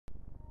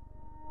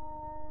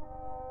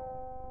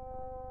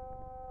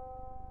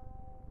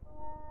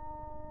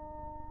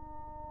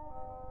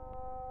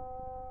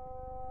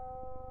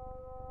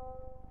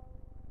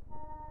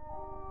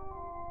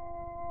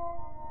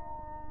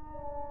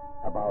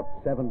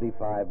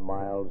75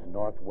 miles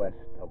northwest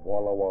of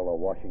Walla Walla,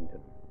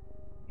 Washington,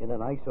 in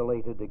an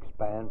isolated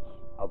expanse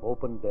of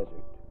open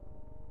desert,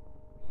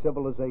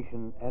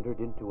 civilization entered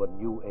into a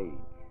new age,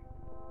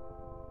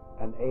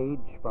 an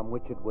age from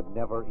which it would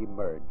never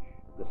emerge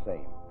the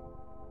same.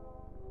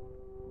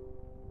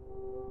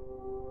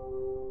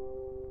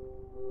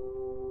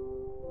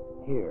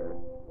 Here,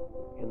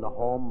 in the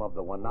home of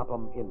the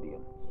Wanapum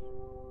Indians,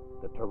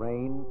 the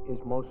terrain is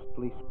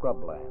mostly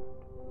scrubland,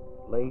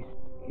 laced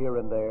here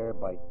and there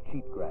by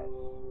cheatgrass,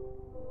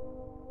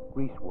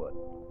 greasewood,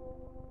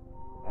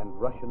 and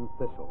Russian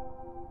thistle.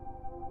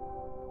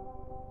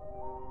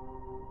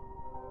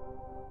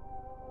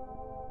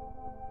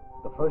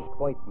 The first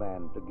white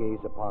man to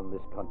gaze upon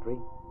this country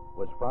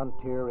was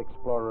frontier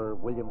explorer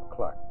William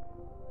Clark,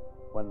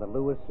 when the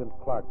Lewis and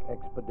Clark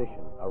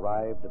expedition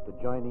arrived at the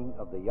joining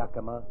of the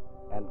Yakima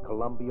and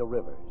Columbia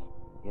Rivers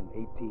in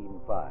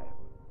 1805.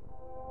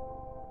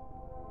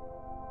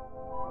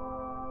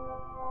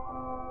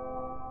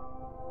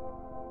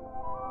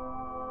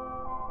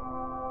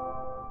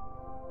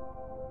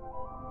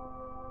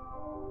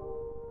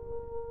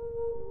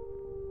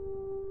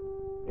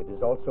 It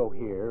is also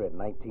here in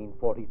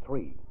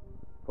 1943,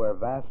 where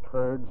vast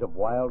herds of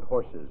wild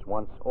horses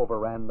once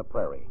overran the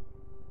prairie,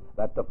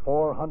 that the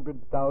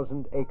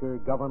 400,000-acre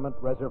government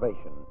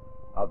reservation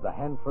of the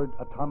Hanford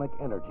Atomic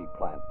Energy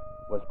Plant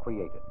was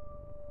created.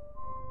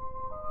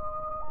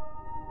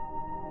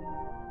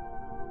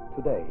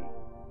 Today,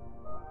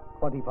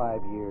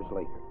 25 years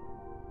later,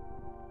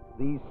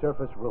 these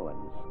surface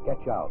ruins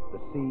sketch out the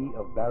sea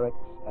of barracks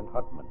and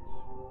hutments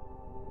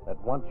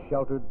that once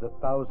sheltered the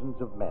thousands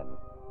of men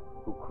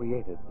who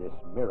created this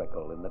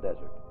miracle in the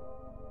desert.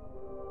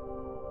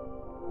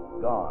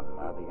 Gone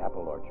are the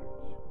apple orchards.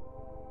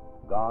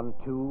 Gone,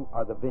 too,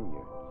 are the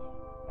vineyards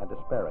and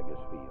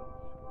asparagus fields.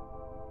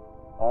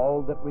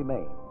 All that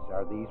remains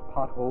are these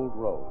potholed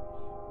roads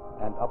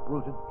and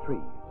uprooted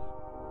trees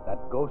that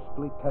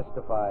ghostly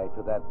testify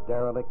to that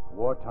derelict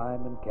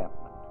wartime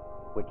encampment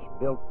which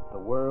built the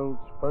world's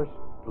first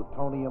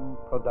plutonium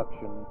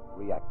production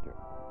reactor.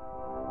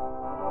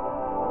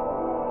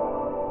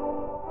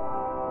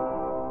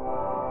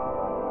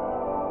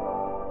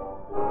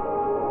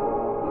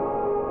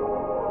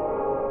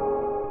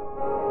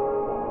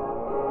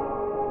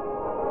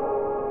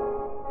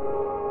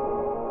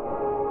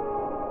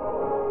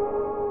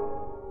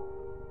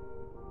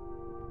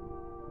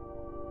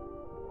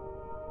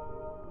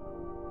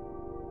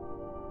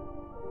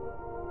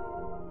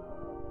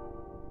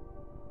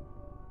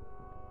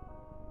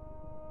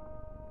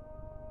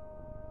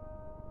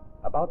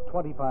 About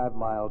 25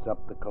 miles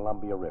up the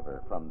Columbia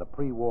River from the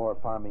pre-war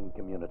farming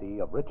community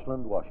of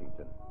Richland,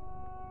 Washington,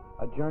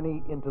 a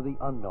journey into the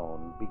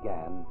unknown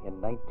began in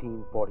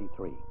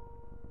 1943.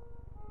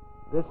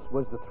 This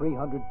was the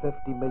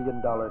 $350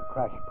 million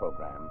crash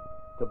program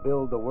to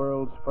build the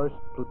world's first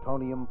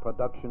plutonium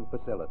production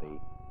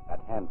facility at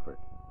Hanford.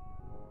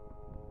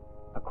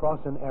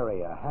 Across an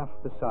area half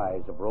the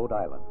size of Rhode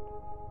Island,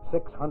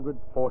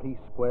 640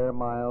 square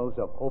miles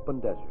of open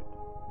desert,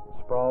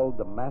 sprawled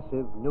the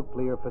massive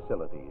nuclear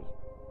facilities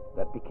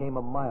that became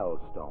a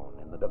milestone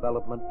in the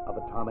development of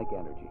atomic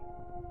energy.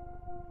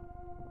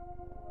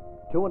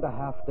 2.5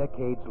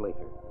 decades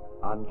later,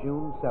 on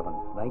June 7,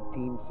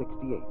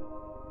 1968,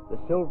 the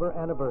silver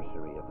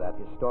anniversary of that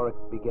historic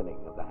beginning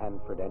of the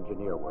Hanford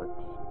Engineer Works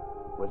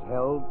was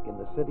held in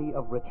the city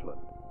of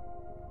Richland,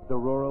 the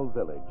rural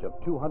village of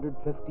 250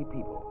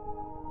 people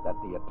that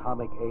the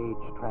atomic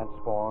age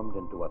transformed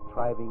into a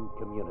thriving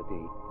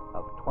community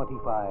of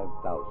 25,000.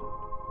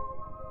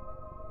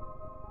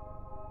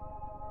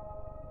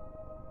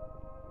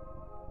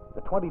 The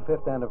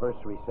 25th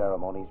anniversary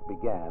ceremonies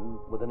began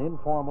with an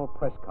informal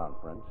press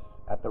conference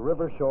at the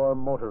Rivershore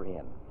Motor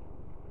Inn,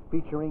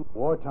 featuring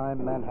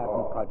wartime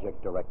Manhattan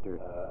Project Director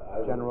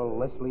General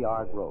Leslie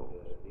R. Groves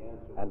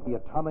and the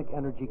Atomic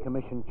Energy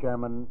Commission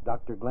Chairman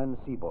Dr. Glenn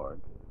Seaborg.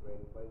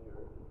 Great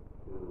pleasure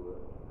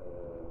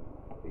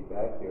to be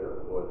back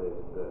here for this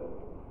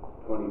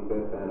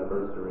 25th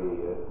anniversary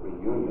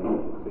reunion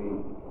and to see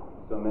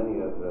so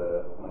many of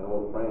my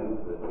old friends,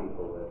 the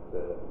people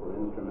that were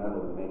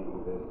instrumental in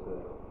making this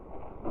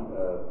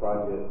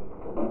project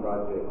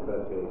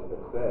such a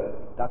success.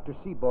 Dr.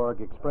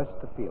 Seaborg expressed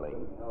the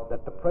feeling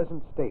that the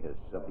present status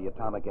of the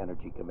Atomic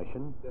Energy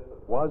Commission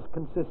was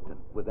consistent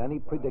with any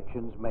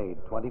predictions made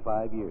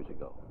 25 years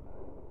ago.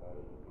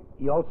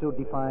 He also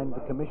defined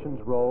the Commission's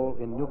role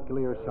in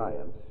nuclear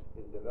science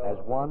as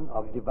one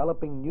of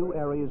developing new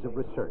areas of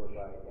research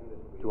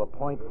to a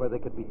point where they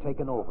could be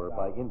taken over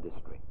by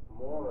industry.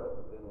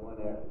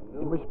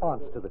 In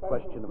response to the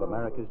question of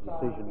America's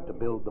decision to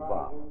build the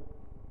bomb,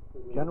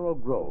 General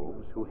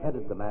Groves, who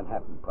headed the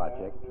Manhattan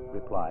Project,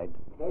 replied,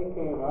 They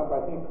came up,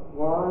 I think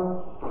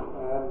Lawrence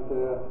and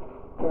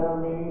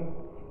Fermi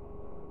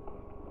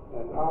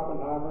and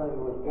Oppenheimer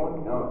and was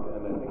one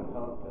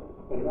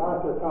and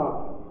Arthur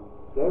Compton.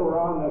 They were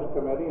on this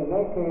committee and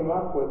they came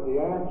up with the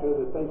answer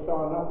that they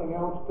saw nothing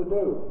else to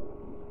do.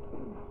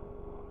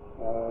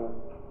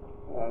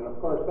 And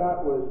of course that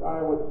was,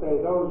 I would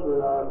say, those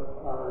were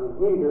our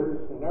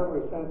leaders in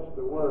every sense of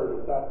the word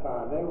at that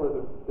time. They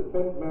were the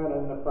big men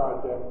in the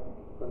project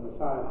from the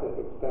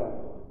scientific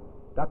standpoint.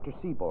 Dr.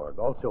 Seaborg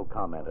also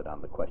commented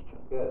on the question.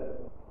 Yes,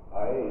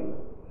 I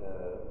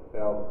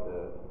felt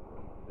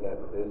that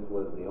this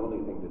was the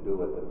only thing to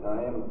do at the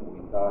time. We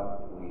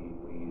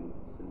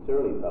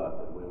sincerely thought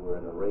that we were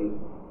in a race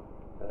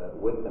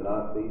with the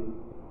Nazis.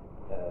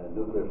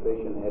 Nuclear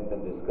fission had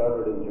been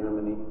discovered in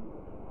Germany.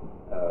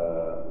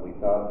 We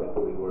thought that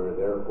we were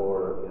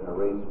therefore in a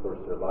race for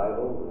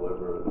survival.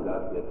 Whoever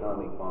got the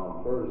atomic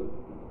bomb first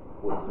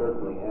would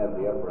certainly have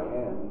the upper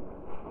hand.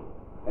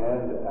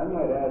 And I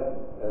might add,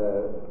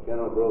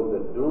 General Groves,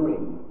 that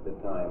during the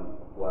time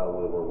while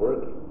we were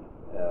working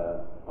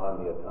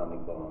on the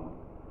atomic bomb,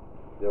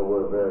 there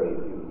were very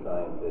few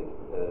scientists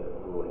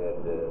who had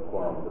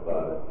qualms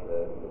about it.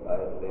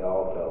 They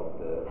all felt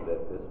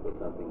that this was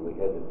something we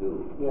had to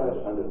do. Yes.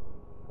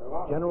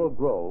 General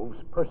Groves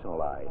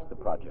personalized the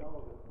project.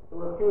 There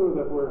were a few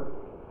that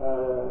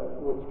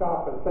would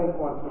stop and think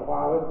once in a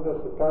while, isn't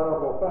this a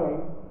terrible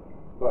thing?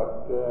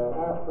 But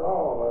after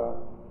all,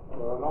 there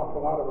were an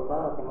awful lot of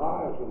American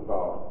lives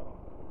involved.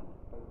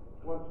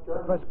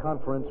 The press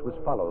conference was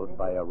followed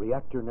by a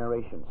reactor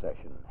narration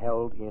session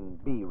held in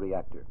B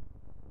Reactor,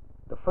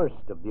 the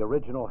first of the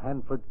original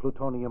Hanford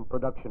plutonium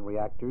production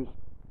reactors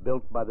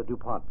built by the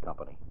DuPont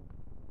Company.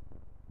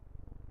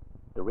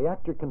 The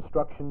reactor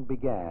construction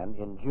began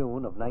in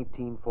June of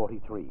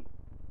 1943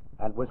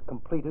 and was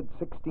completed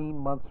 16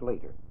 months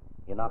later,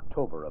 in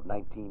October of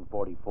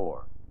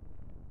 1944.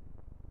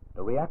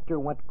 The reactor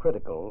went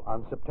critical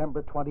on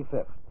September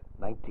 25th,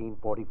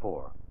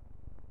 1944.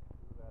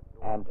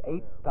 And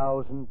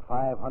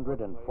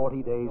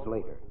 8,540 days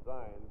later,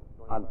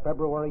 on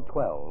February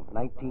 12,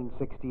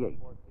 1968,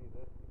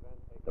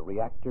 the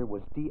reactor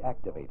was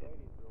deactivated.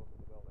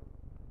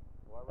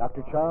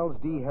 Dr. Charles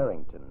D.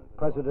 Harrington,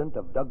 president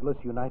of Douglas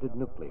United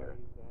Nuclear,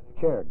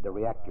 chaired the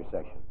reactor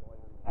session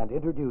and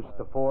introduced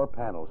the four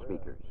panel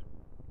speakers.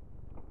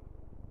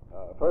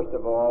 First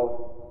of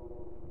all,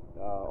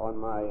 on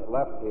my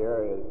left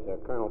here is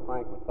Colonel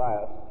Frank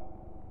Matthias.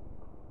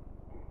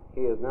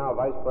 He is now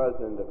Vice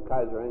President of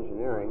Kaiser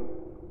Engineering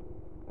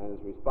and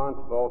is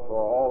responsible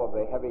for all of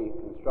the heavy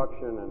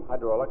construction and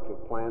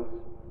hydroelectric plants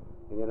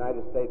in the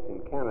United States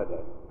and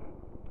Canada.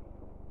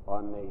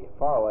 On the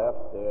far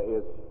left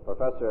is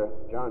Professor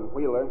John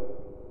Wheeler.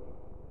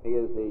 He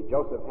is the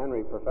Joseph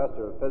Henry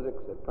Professor of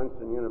Physics at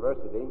Princeton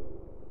University,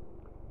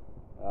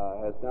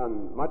 has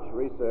done much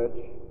research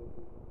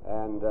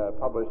and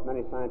published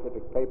many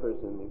scientific papers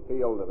in the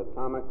field of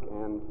atomic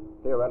and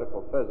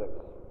theoretical physics.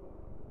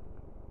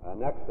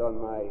 Next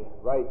on my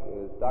right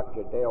is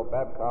Dr. Dale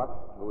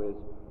Babcock, who is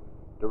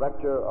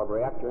Director of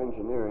Reactor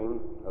Engineering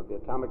of the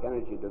Atomic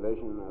Energy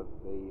Division of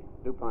the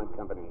DuPont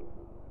Company.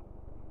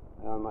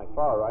 On my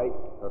far right,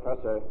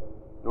 Professor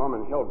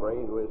Norman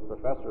Hilberry, who is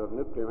Professor of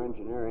Nuclear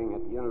Engineering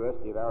at the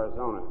University of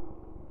Arizona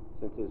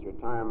since his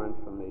retirement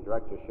from the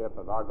directorship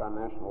of Argonne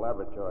National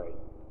Laboratory.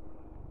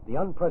 The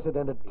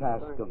unprecedented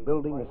task of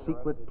building a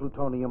secret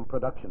plutonium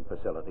production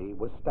facility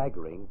was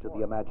staggering to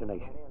the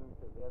imagination.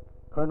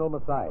 Colonel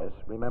Matthias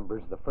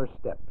remembers the first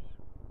steps.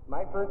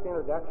 My first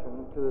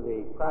introduction to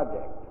the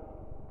project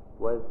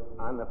was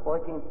on the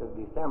 14th of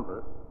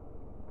December,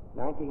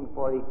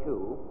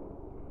 1942,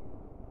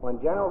 when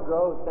General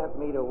Groves sent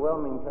me to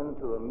Wilmington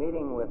to a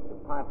meeting with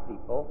DuPont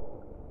people.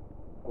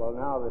 Well,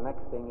 now the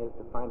next thing is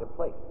to find a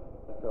place.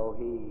 So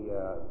he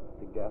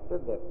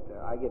suggested that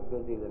I get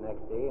busy the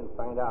next day and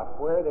find out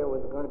where there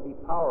was going to be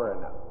power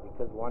enough,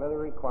 because one of the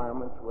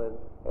requirements was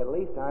at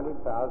least 100,000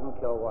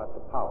 kilowatts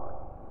of power.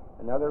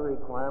 Another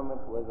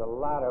requirement was a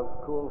lot of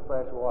cool,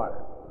 fresh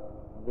water.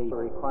 The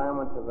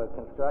requirements of a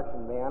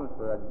construction man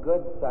for a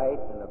good site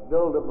and a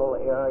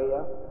buildable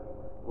area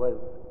was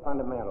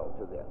fundamental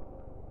to this.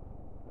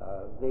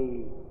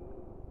 The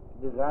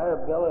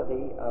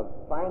desirability of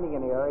finding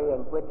an area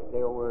in which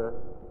there were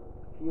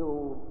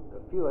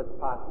the fewest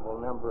possible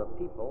number of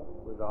people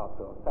was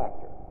also a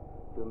factor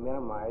to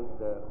minimize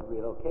the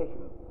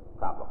relocation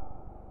problem.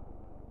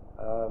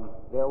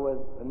 There was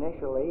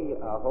initially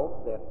a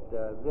hope that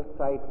this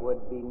site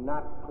would be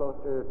not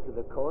closer to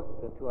the coast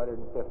than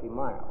 250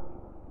 miles.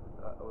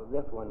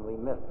 This one we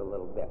missed a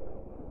little bit.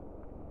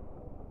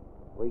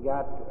 We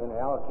got an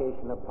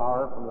allocation of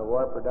power from the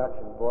War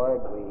Production Board.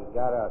 We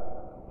got a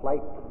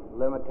flight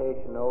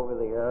limitation over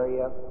the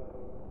area.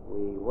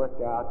 We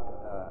worked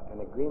out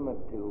an agreement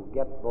to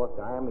get both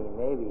the Army and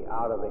Navy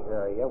out of the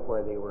area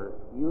where they were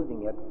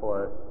using it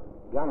for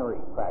gunnery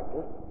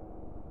practice.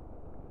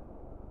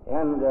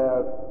 And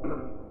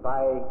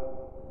by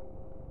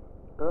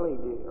early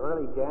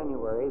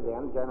January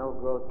then, General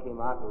Groves came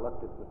out and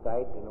looked at the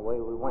site, and away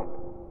we went.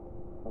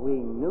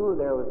 We knew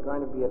there was going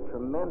to be a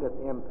tremendous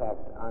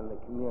impact on the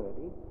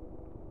community.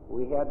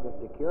 We had the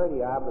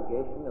security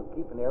obligation of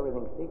keeping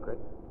everything secret.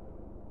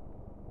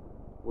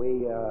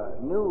 We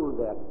knew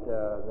that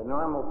the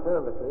normal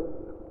services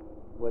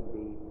would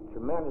be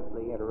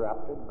tremendously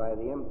interrupted by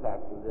the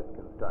impact of this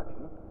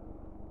construction.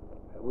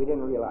 We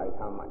didn't realize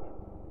how much.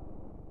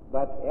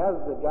 But as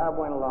the job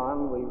went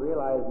along, we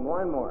realized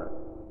more and more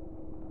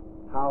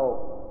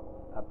how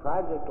a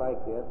project like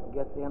this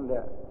gets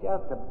into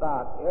just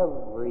about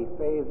every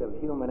phase of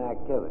human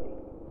activity.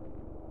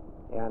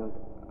 And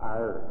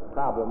our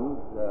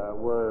problems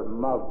were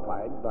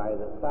multiplied by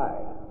the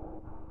size.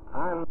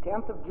 On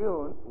 10th of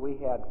June, we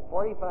had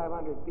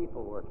 4,500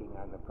 people working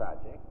on the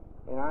project.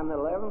 And on the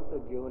 11th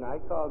of June, I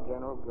called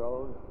General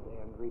Groves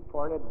and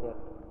reported that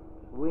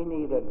we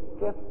needed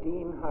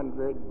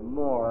 1,500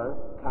 more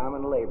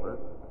common labor.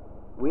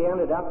 We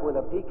ended up with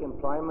a peak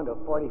employment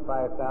of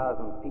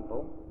 45,000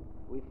 people.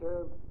 We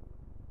served.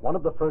 One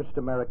of the first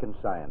American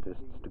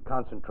scientists to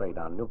concentrate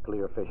on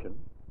nuclear fission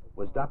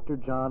was Dr.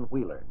 John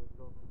Wheeler.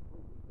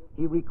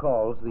 He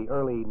recalls the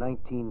early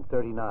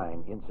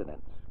 1939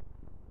 incidents.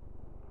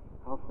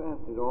 How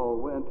fast it all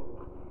went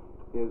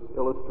is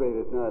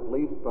illustrated not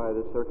least by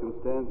the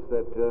circumstance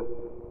that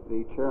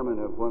the chairman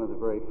of one of the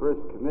very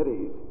first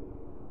committees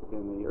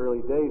in the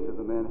early days of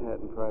the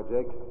Manhattan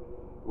Project,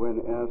 when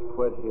asked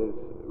what his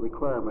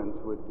requirements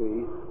would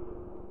be,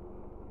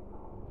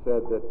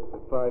 said that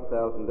 $5,000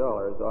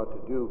 ought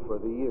to do for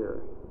the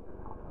year.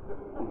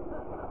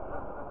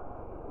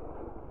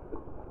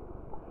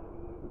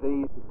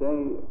 The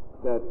day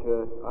that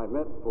I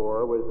met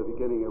Bohr was the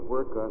beginning of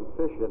work on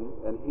fission,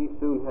 and he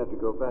soon had to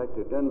go back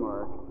to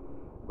Denmark.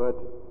 But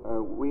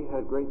we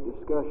had great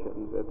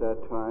discussions at that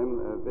time,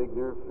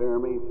 Wigner,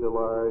 Fermi,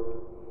 Szilard,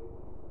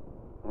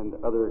 and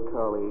other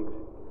colleagues,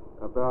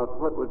 about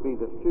what would be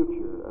the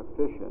future of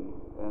fission.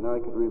 And I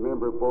could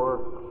remember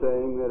Bohr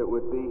saying that it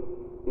would be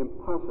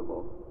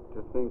impossible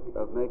to think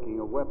of making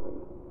a weapon,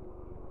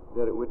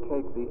 that it would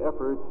take the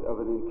efforts of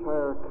an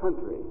entire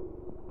country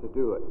to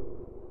do it.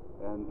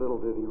 And little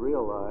did he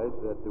realize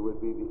that there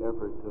would be the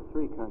efforts of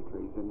three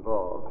countries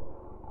involved: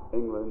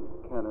 England,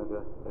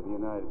 Canada, and the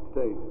United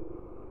States.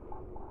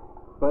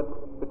 But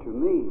to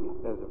me,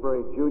 as a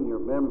very junior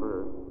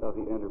member of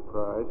the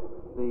enterprise,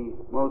 the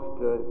most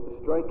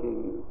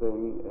striking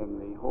thing in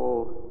the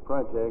whole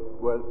project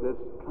was this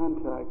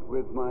contact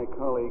with my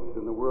colleagues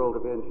in the world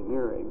of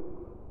engineering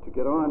to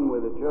get on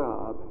with a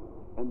job,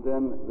 and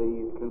then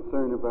the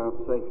concern about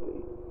safety.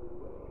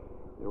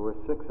 There were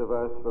 6 of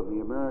us from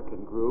the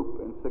American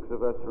group and 6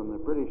 of us from the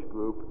British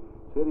group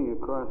sitting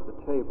across the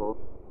table,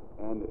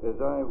 and as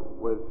I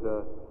was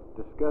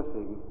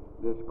discussing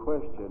this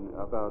question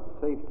about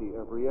safety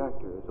of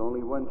reactors,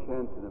 only one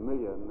chance in a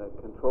million that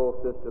control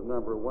system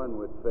number 1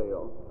 would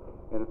fail.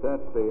 And if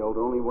that failed,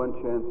 only one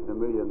chance in a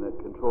million that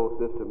control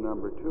system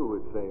number 2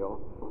 would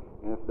fail.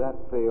 And if that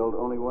failed,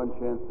 only one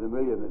chance in a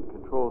million that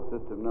control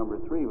system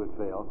number 3 would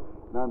fail.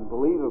 An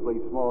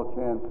unbelievably small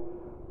chance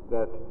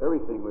that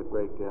everything would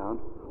break down.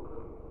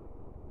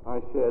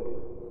 I said,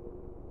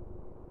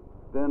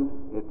 then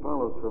it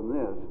follows from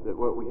this that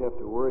what we have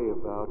to worry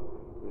about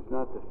is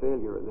not the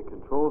failure of the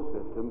control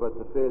system, but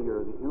the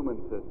failure of the human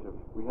system.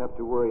 We have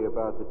to worry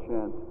about the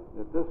chance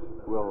that this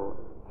will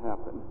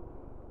happen.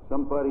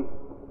 Somebody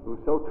who's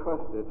so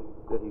trusted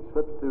that he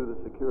slips through the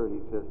security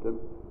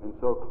system, and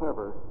so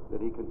clever that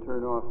he can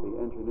turn off the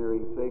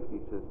engineering safety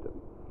system.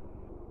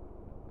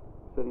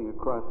 Sitting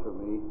across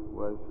from me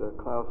was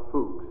Klaus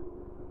Fuchs,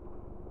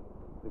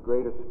 the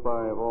greatest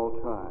spy of all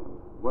time.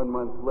 1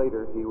 month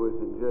later, he was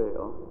in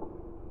jail.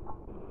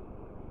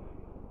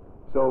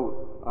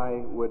 So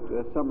I would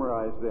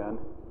summarize then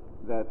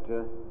that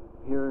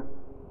here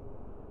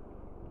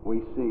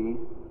we see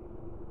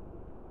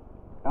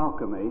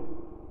alchemy,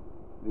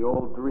 the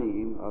old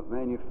dream of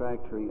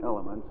manufacturing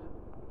elements,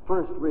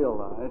 first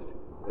realized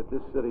at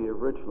this city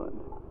of Richland.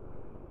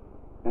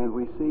 And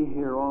we see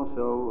here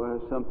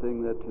also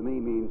something that to me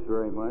means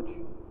very much: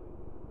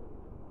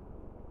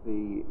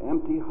 the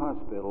empty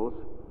hospitals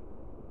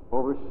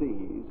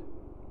overseas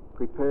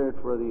prepared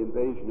for the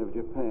invasion of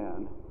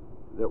Japan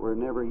that were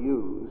never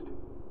used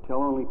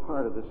tell only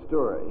part of the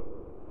story.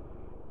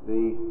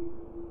 The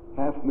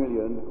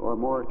 500,000 or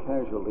more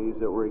casualties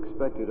that were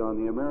expected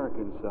on the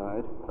American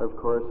side are, of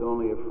course,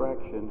 only a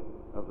fraction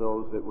of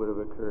those that would have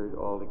occurred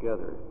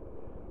altogether.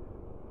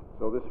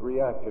 So this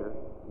reactor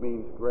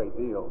means a great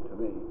deal to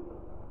me.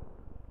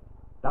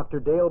 Dr.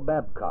 Dale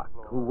Babcock,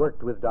 who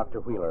worked with Dr.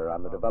 Wheeler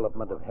on the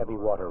development of heavy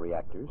water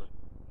reactors,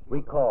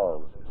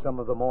 recalls some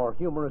of the more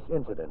humorous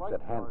incidents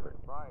at Hanford,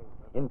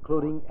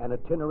 including an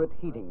itinerant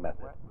heating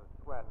method.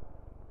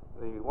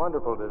 The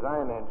wonderful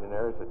design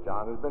engineers that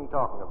John has been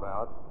talking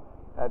about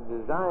had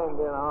designed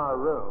in our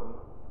room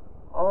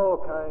all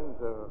kinds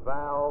of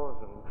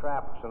valves and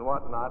traps and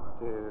whatnot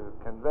to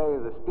convey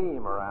the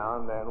steam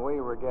around, and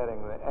we were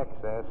getting the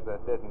excess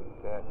that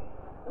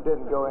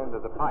didn't go into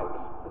the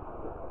pipes.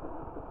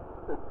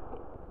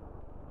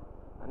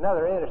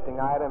 Another interesting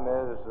item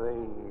is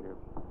the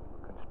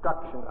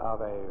construction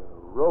of a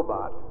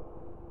robot.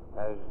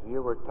 As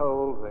you were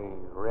told, the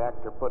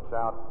reactor puts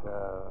out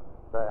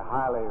very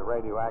highly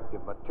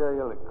radioactive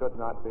material. It could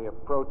not be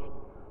approached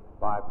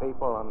by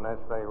people unless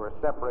they were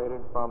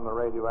separated from the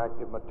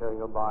radioactive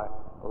material by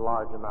a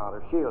large amount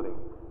of shielding.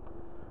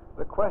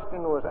 The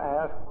question was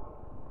asked,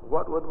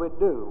 what would we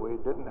do? We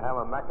didn't have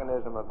a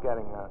mechanism of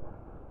getting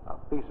a a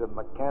piece of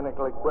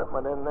mechanical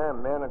equipment in there.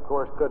 Men, of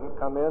course, couldn't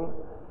come in.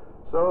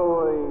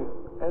 So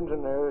the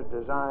engineers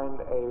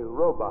designed a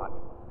robot,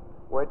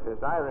 which,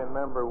 as I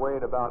remember,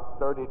 weighed about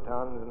 30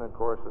 tons and, of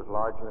course, was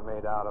largely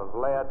made out of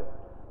lead.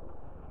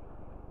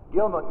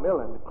 Gil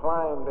McMillan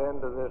climbed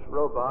into this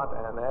robot,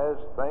 and as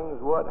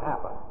things would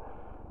happen,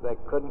 they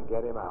couldn't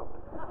get him out.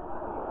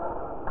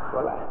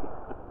 Well,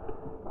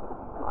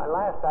 my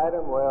last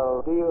item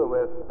will deal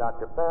with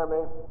Dr.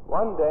 Fermi.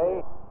 One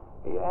day,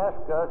 he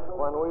asked us,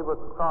 when we were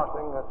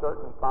crossing a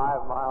certain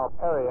 5-mile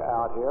area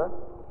out here,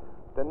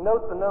 to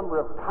note the number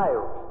of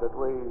coyotes that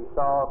we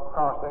saw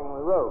crossing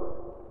the road.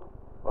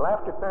 Well,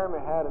 after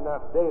Fermi had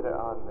enough data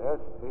on this,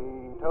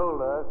 he told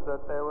us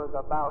that there was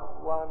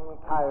about 1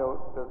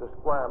 coyote to the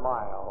square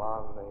mile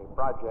on the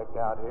project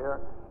out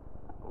here.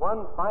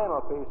 One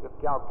final piece of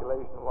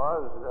calculation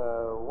was,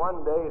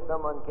 one day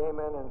someone came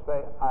in and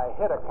said, I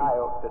hit a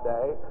coyote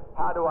today.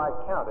 How do I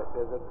count it?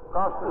 Does it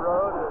cross the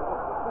road or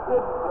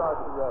didn't cross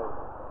the road?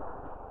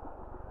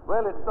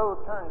 Well, it so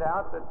turned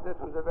out that this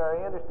was a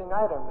very interesting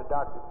item to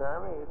Dr.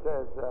 Fermi. He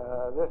says,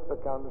 this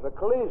becomes a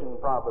collision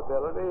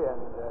probability,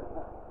 and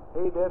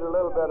he did a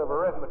little bit of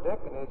arithmetic,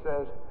 and he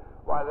says,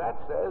 why,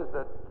 that says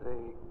that the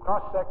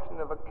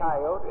cross-section of a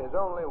coyote is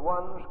only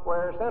 1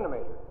 square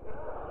centimeter.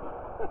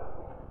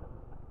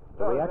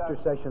 The reactor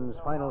session's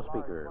final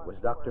speaker was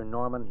Dr.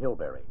 Norman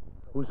Hilberry,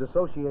 whose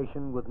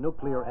association with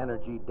nuclear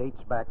energy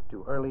dates back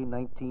to early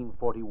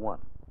 1941.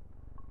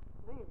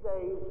 These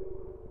days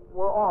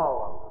were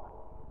all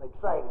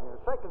exciting.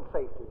 The second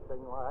safety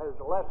thing is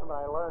a lesson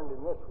I learned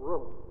in this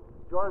room.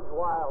 George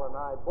Weil and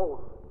I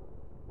both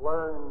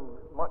learned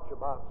much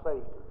about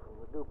safety from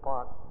the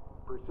DuPont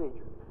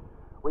procedure.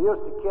 We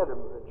used to kid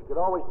him that you could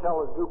always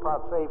tell a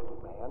DuPont safety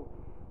man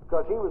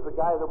because he was the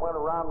guy that went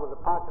around with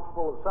a pocket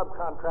full of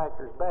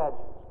subcontractors'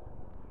 badges.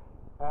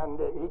 And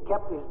he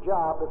kept his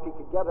job if he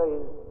could get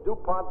his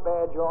DuPont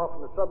badge off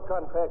and the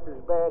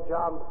subcontractor's badge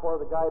on before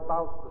the guy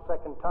bounced the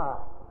second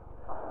time.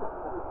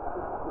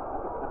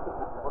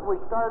 When we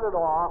started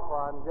off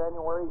on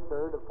January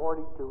 3rd of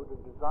 42 to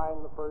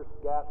design the first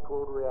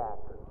gas-cooled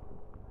reactor,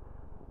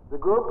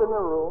 the group in the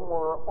room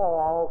were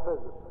all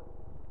physicists.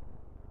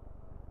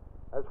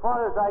 As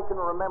far as I can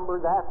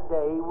remember that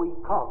day, we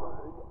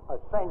covered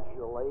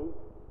essentially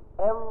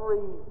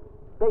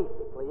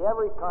basically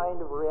every kind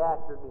of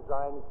reactor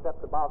design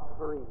except about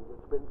 3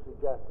 that's been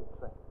suggested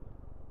since.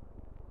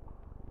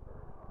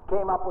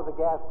 Came up with a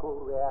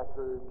gas-cooled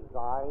reactor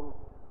design,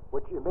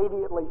 which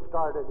immediately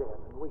started in.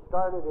 And we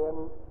started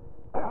in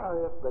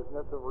this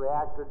business of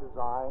reactor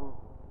design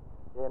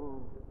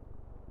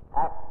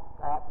at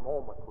that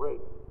moment, really.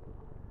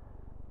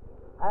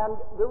 And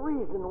the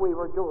reason we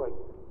were doing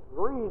it, the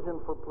reason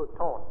for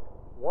plutonium,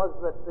 was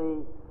that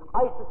the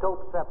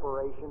isotope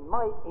separation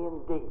might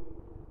indeed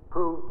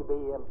prove to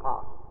be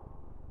impossible.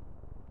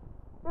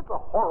 It's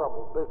a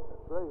horrible business.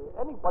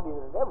 Anybody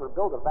that had ever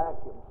built a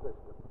vacuum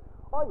system,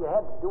 all you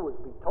had to do was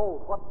be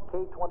told what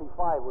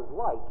K-25 was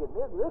like, and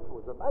this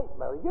was a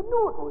nightmare. You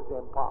knew it was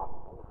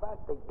impossible. The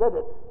fact they did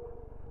it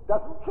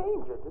doesn't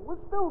change it. It was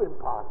still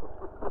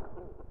impossible.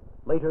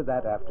 Later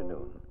that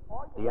afternoon,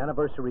 the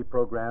anniversary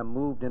program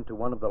moved into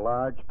one of the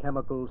large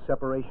chemical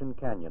separation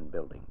canyon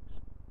buildings,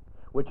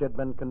 which had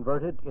been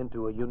converted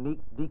into a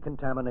unique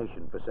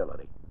decontamination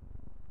facility.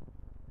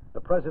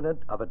 The president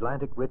of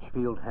Atlantic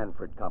Richfield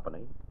Hanford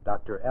Company,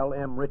 Dr.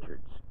 L.M.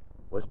 Richards,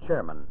 was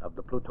chairman of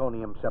the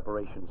plutonium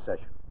separation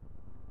session.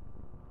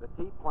 The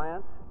T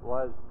plant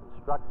was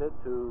constructed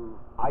to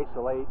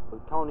isolate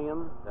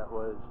plutonium that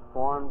was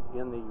formed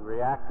in the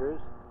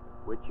reactors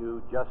which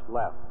you just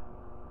left.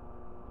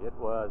 It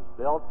was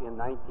built in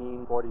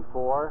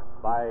 1944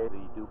 by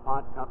the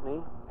DuPont Company,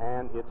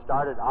 and it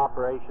started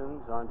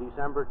operations on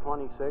December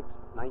 26,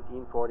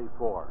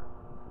 1944.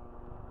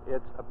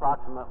 It's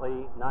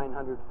approximately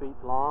 900 feet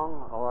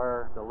long,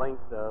 or the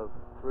length of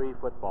 3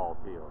 football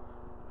fields.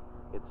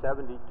 It's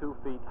 72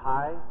 feet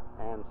high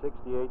and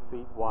 68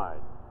 feet wide.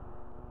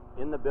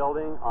 In the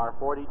building are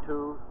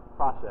 42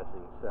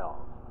 processing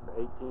cells,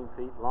 18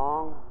 feet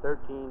long,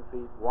 13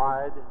 feet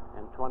wide,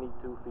 and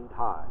 22 feet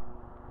high.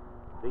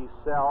 These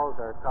cells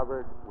are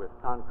covered with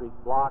concrete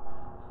blocks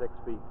 6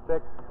 feet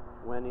thick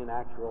when in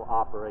actual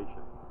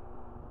operation.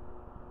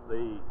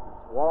 The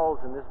walls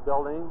in this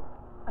building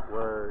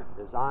were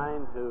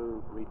designed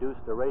to reduce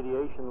the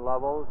radiation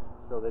levels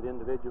so that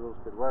individuals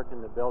could work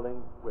in the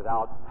building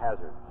without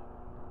hazards.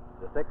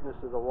 The thickness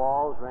of the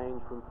walls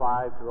range from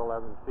 5 to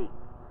 11 feet.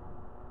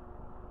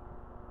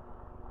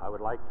 I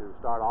would like to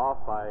start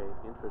off by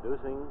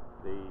introducing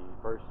the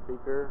first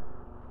speaker,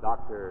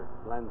 Dr.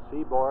 Glenn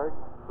Seaborg,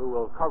 who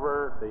will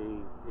cover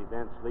the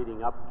events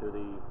leading up to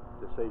the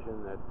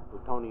decision that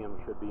plutonium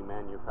should be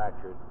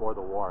manufactured for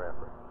the war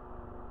effort.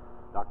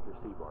 Dr.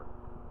 Seaborg.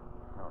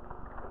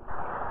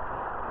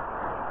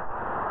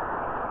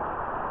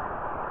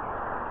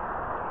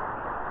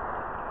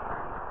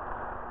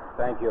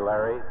 Thank you,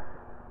 Larry.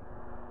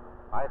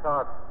 I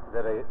thought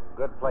that a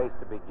good place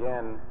to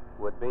begin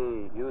would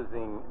be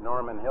using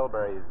Norman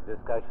Hilberry's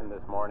discussion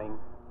this morning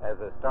as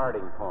a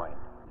starting point.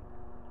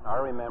 I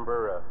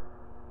remember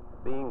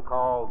being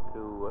called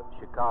to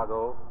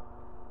Chicago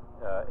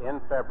in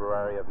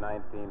February of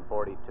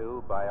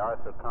 1942 by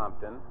Arthur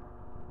Compton,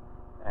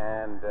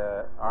 and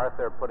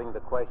Arthur putting the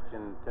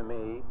question to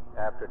me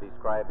after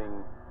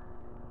describing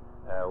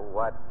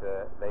what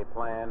they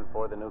planned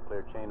for the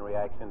nuclear chain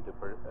reaction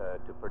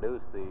to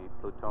produce the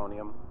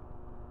plutonium,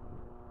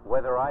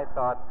 whether I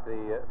thought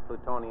the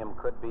plutonium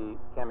could be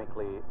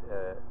chemically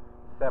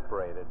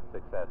separated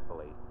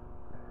successfully.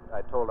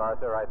 I told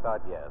Arthur I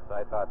thought yes.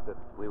 I thought that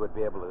we would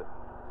be able to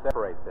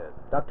separate this.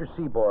 Dr.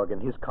 Seaborg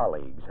and his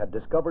colleagues had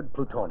discovered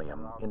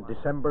plutonium in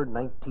December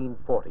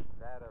 1940.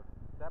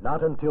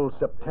 Not until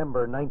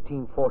September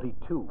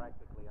 1942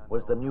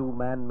 was the new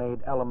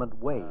man-made element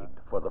weighed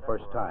for the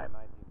first time,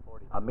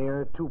 a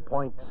mere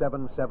 2.77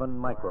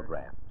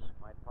 micrograms.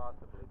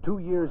 2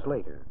 years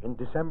later, in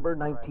December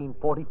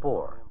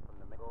 1944,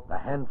 the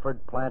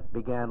Hanford plant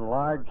began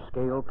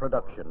large-scale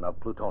production of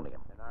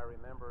plutonium.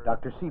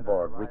 Dr.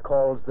 Seaborg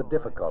recalls the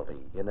difficulty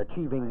in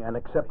achieving an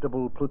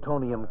acceptable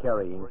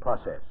plutonium-carrying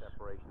process.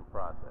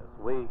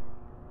 We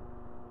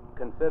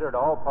considered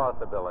all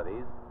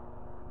possibilities.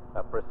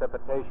 A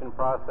precipitation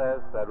process,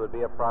 that would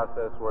be a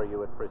process where you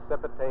would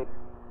precipitate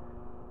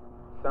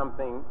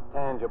something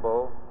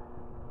tangible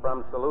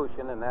from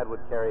solution, and that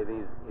would carry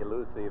these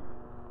elusive,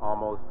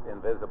 almost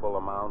invisible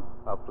amounts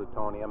of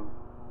plutonium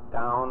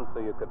down so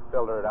you could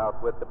filter it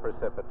out with the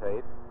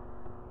precipitate.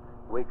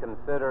 We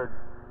considered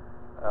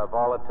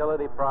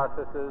volatility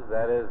processes,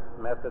 that is,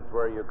 methods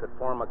where you could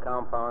form a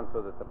compound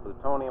so that the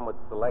plutonium would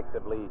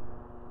selectively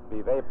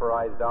be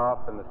vaporized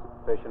off and the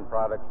fission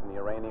products and the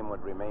uranium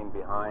would remain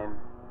behind.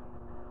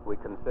 We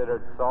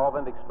considered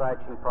solvent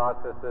extraction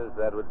processes,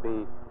 that would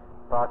be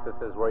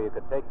processes where you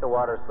could take the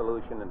water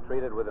solution and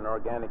treat it with an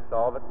organic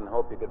solvent and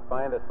hope you could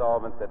find a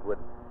solvent that would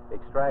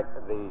extract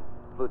the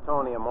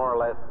plutonium more or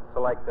less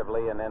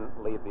selectively and then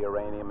leave the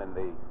uranium and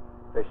the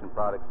fission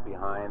products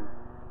behind.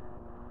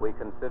 We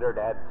considered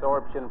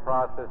adsorption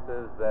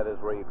processes, that is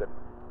where you could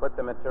put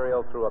the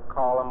material through a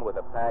column with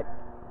a packed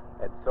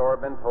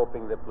adsorbent,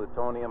 hoping the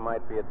plutonium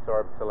might be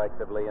adsorbed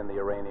selectively and the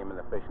uranium and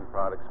the fission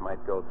products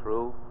might go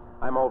through.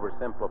 I'm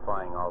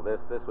oversimplifying all this.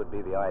 This would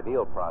be the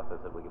ideal process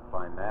if we could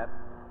find that.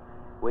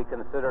 We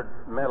considered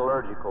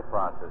metallurgical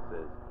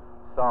processes,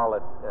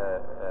 solid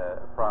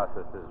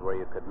processes where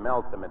you could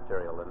melt the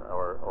material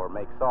or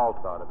make salts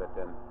out of it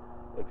and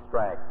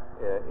extract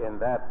in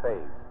that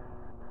phase.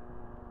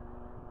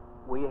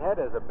 We had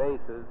as a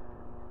basis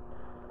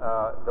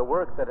the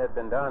work that had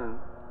been done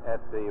at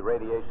the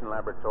radiation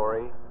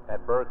laboratory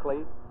at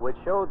Berkeley, which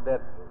showed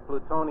that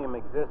plutonium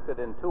existed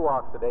in two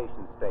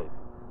oxidation states.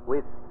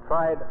 We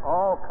tried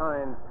all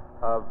kinds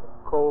of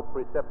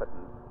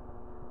co-precipitants,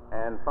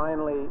 and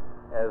finally,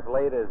 as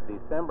late as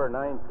December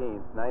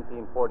 19th,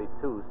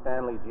 1942,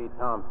 Stanley G.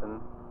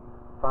 Thompson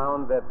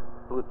found that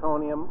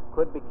plutonium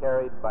could be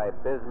carried by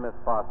bismuth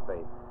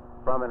phosphate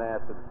from an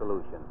acid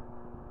solution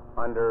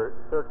under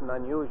certain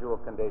unusual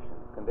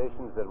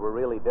conditions that were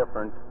really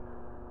different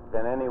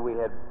than any we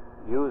had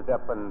used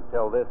up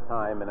until this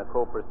time in a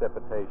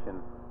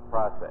co-precipitation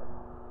process.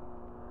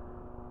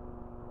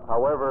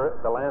 However,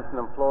 the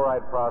lanthanum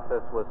fluoride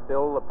process was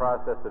still the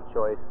process of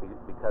choice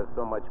because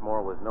so much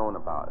more was known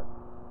about it.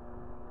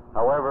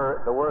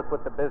 However, the work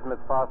with the bismuth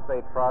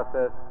phosphate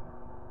process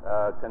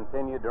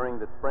continued during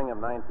the spring of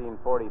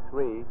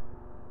 1943,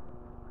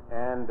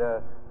 and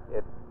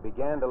it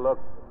began to look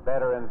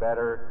better and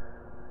better.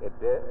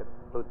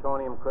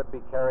 Plutonium could be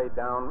carried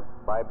down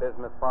by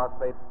bismuth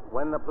phosphate.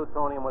 When the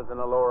plutonium was in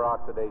a lower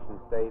oxidation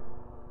state,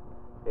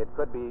 it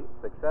could be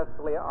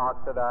successfully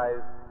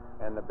oxidized,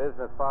 and the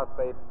bismuth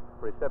phosphate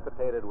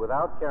precipitated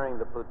without carrying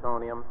the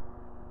plutonium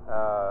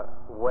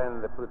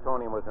when the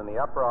plutonium was in the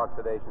upper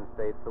oxidation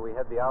state. So we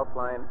had the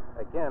outline,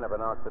 again, of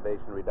an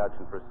oxidation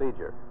reduction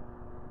procedure.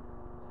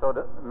 So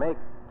to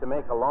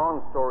make a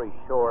long story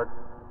short,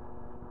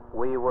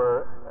 we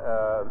were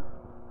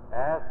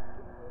asked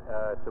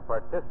to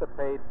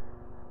participate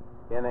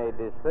in a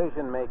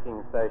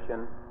decision-making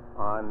session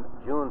on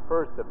June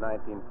 1st of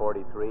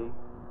 1943,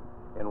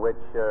 in which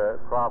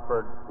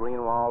Crawford,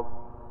 Greenwald,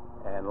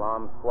 and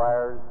Lombard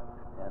Squires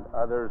and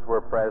others were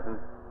present,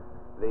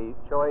 the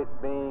choice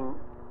being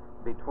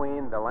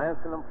between the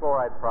lanthanum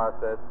fluoride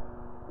process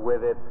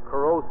with its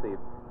corrosive,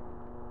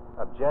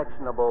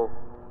 objectionable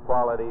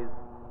qualities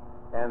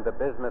and the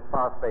bismuth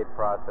phosphate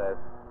process,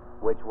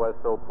 which was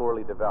so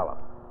poorly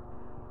developed.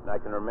 And I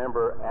can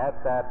remember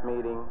at that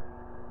meeting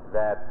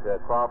that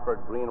Crawford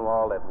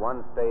Greenwald at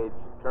one stage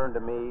turned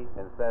to me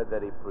and said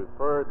that he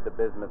preferred the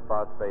bismuth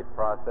phosphate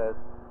process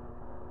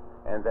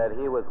and that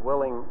he was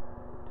willing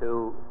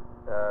to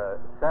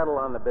settle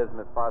on the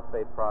bismuth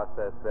phosphate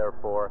process,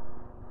 therefore,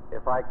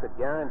 if I could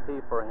guarantee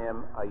for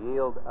him a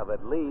yield of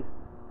at least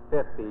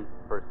 50%.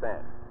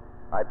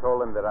 I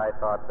told him that I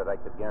thought that I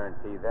could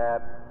guarantee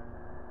that,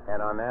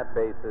 and on that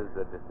basis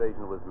the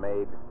decision was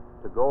made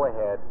to go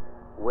ahead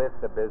with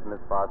the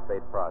bismuth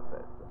phosphate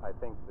process. I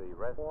think the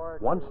rest...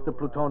 Once the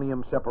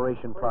plutonium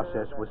separation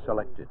process was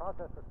selected,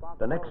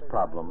 the next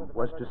problem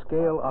was to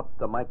scale up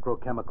the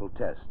microchemical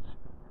tests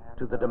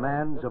to the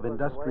demands of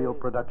industrial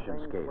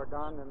production scales.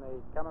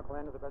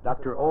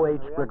 Dr. O.H.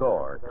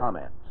 Gregor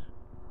comments.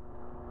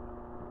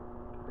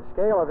 The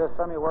scale of this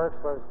semi-works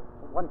was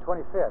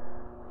 1/25th,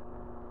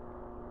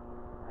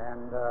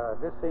 and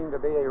this seemed to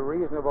be a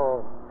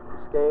reasonable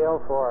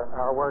scale for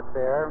our work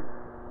there.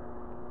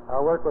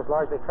 Our work was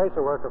largely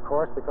tracer work, of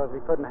course, because we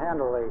couldn't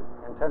handle the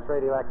intense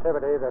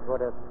radioactivity that would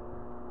have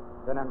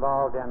been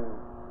involved in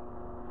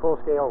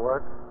full-scale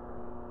work.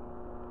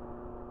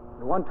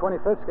 The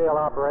 1/25th scale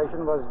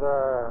operation was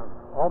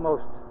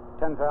almost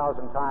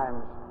 10,000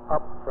 times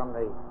up from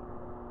the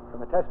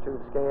test tube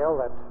scale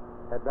that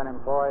had been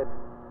employed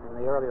in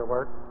the earlier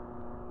work.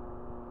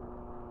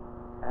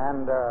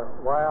 And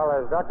while,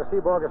 as Dr.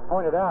 Seaborg has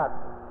pointed out,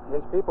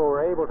 his people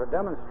were able to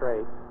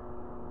demonstrate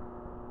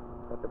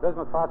that the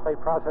bismuth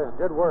phosphate process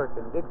did work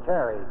and did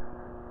carry,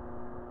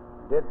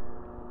 did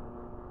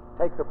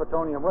take the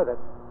plutonium with it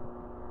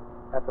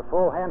at the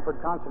full Hanford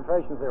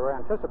concentrations that were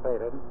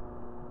anticipated,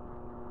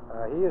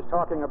 he is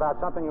talking about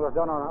something that was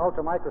done on an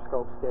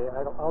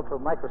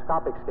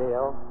ultramicroscopic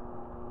scale,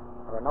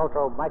 or an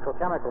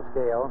ultramicrochemical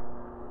scale,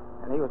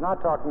 and he was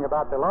not talking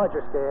about the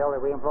larger scale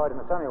that we employed in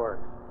the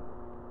semi-works.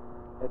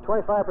 A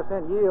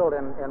 25% yield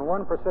in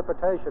one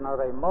precipitation of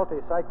a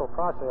multi-cycle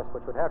process,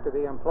 which would have to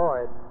be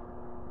employed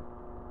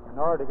in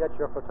order to get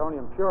your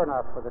plutonium pure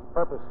enough for the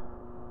purpose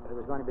that it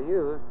was going to be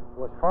used,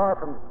 was far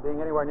from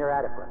being anywhere near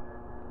adequate.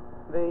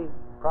 The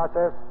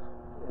process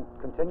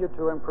continued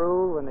to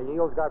improve, and the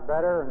yields got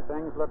better, and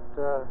things looked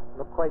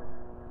quite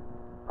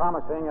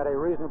promising at a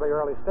reasonably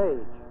early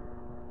stage.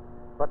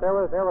 But there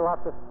were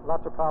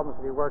lots of problems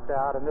to be worked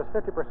out, and this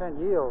 50%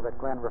 yield that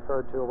Glenn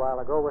referred to a while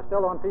ago was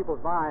still on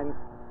people's minds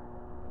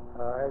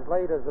as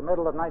late as the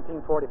middle of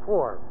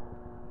 1944.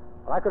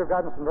 Well, I could have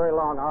gotten some very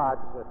long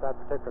odds at that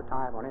particular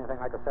time on anything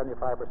like a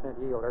 75%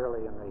 yield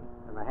early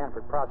in the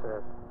Hanford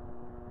process.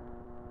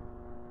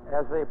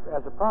 As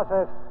the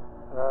process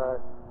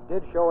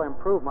did show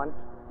improvement,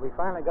 we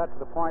finally got to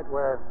the point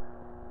where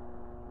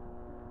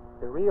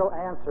the real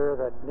answer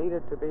that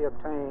needed to be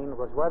obtained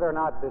was whether or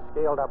not this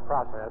scaled-up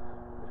process,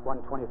 this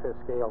 1/25th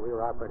scale we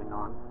were operating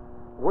on,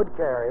 would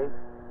carry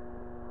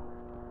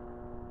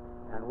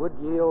and would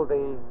yield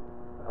the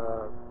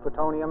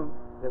plutonium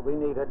that we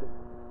needed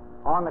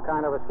on the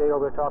kind of a scale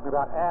we're talking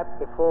about at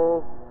the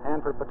full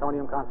Hanford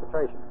plutonium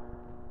concentration.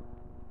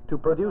 To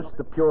produce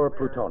the pure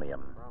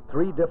plutonium,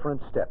 3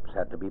 different steps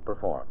had to be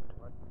performed.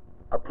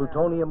 A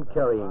plutonium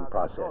carrying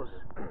process,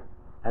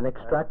 an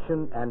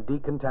extraction and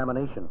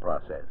decontamination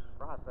process,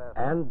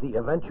 and the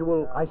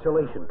eventual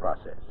isolation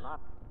process,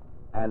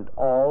 and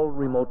all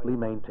remotely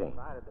maintained.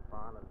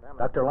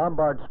 Dr.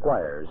 Lombard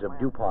Squires of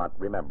DuPont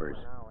remembers.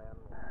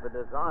 The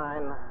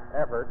design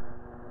effort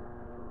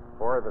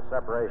for the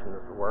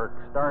separations work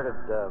started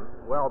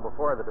well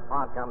before the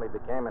DuPont company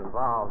became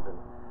involved in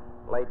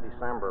late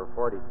December of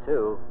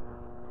 '42.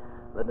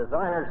 The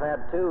designers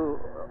had 2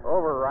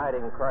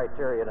 overriding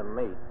criteria to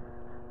meet.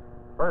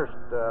 First,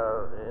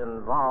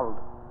 involved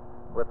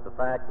with the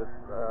fact that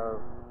the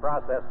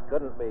process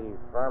couldn't be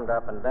firmed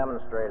up and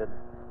demonstrated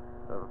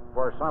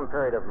for some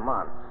period of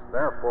months.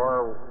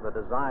 Therefore, the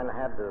design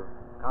had to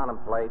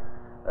contemplate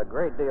a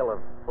great deal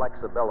of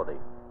flexibility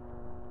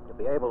to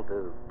be able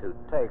to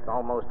take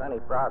almost any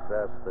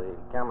process the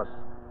chemists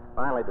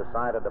finally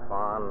decided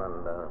upon,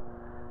 and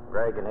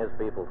Greg and his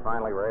people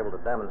finally were able to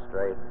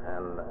demonstrate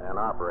and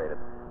operate it.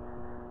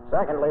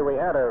 Secondly, we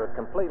had a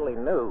completely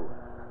new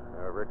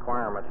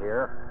requirement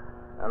here,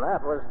 and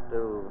that was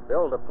to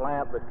build a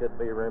plant that could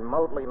be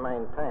remotely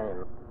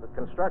maintained. The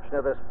construction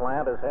of this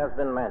plant, as has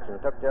been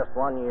mentioned, took just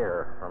 1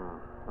 year,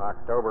 from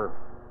October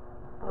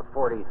of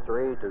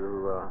 '43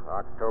 to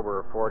October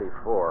of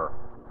 '44.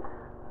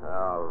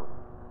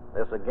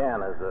 This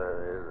again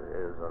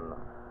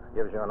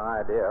gives you an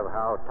idea of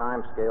how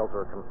time scales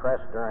were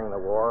compressed during the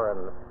war,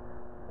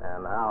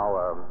 and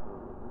how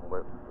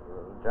with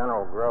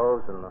General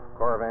Groves and the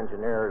Corps of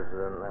Engineers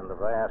and the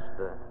vast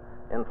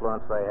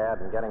influence they had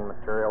in getting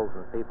materials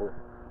and people,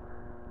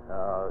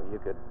 you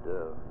could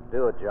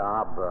do a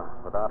job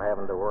without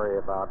having to worry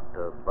about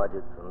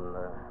budgets and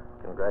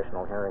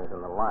congressional hearings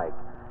and the like.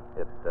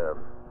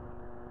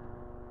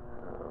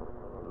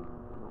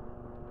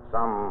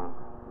 Some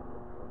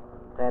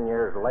 10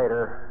 years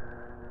later,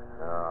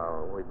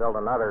 we built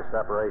another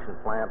separation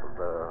plant with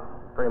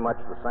pretty much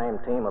the same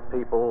team of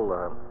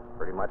people,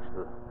 pretty much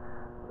the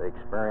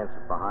experience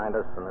behind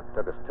us, and it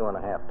took us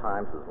 2.5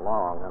 times as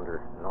long under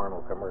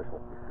normal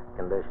commercial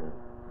conditions.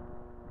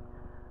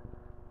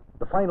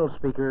 The final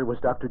speaker was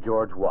Dr.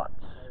 George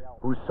Watts,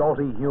 whose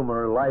salty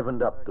humor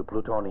livened up the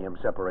plutonium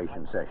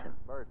separation session.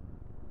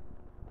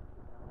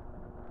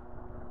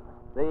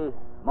 The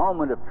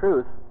moment of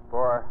truth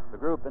for the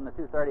group in the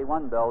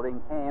 231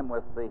 building came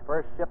with the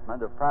first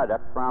shipment of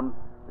product from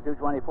the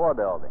 224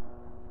 building.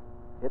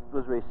 It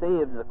was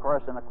received, of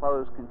course, in a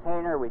closed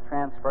container. We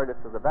transferred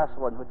it to the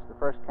vessel in which the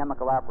first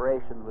chemical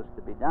operation was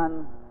to be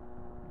done.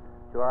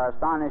 To our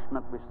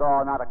astonishment, we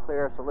saw not a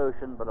clear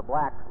solution, but a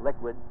black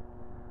liquid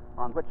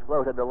on which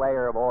floated a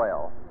layer of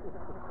oil.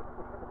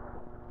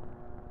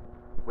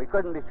 We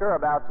couldn't be sure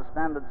about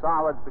suspended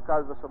solids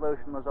because the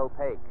solution was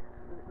opaque.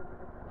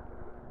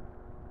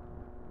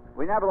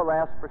 We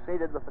nevertheless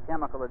proceeded with the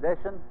chemical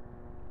addition,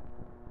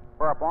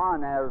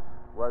 whereupon, as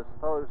was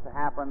supposed to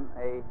happen,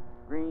 a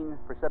green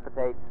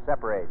precipitate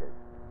separated.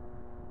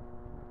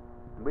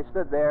 And we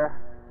stood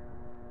there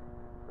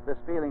with this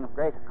feeling of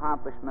great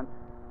accomplishment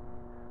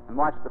and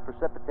watched the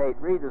precipitate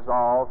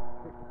redissolve,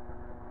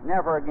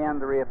 never again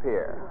to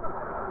reappear.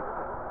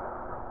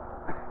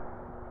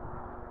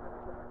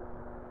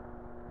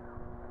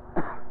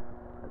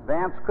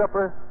 Vance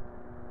Cooper,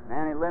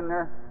 Nanny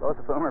Lindner, both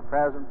of whom are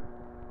present,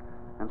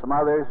 and some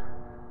others,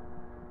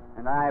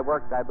 and I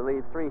worked, I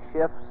believe, 3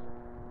 shifts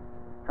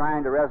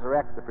trying to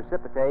resurrect the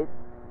precipitate,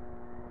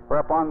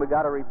 whereupon we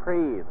got a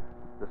reprieve.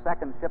 The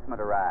second shipment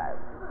arrived.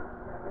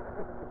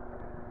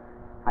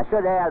 I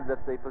should add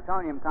that the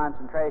plutonium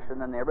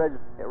concentration in the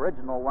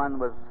original one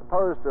was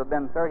supposed to have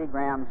been 30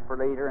 grams per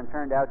liter and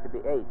turned out to be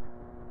 8.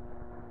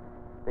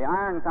 The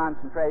iron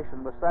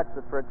concentration was such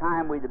that for a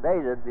time we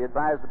debated the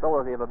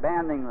advisability of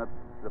abandoning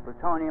the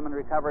plutonium and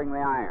recovering the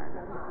iron.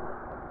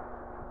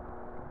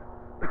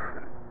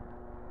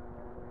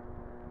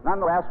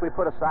 Nonetheless, we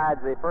put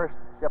aside the first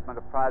shipment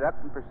of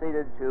product and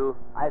proceeded to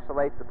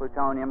isolate the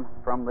plutonium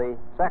from the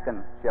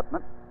second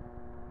shipment.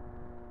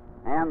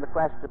 And the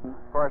question,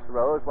 of course,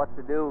 arose what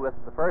to do with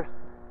the first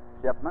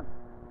shipment.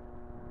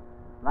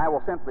 And I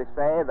will simply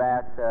say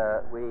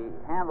that we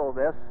handled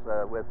this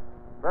with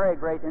very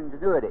great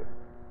ingenuity.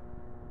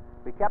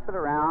 We kept it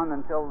around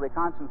until the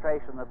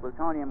concentration of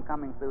plutonium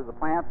coming through the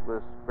plant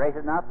was great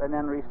enough, and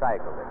then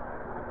recycled it.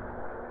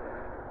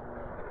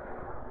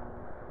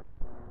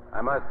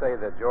 I must say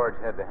that George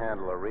had to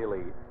handle a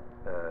really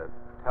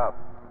tough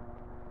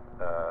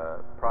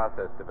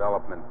process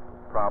development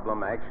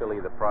problem. Actually,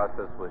 the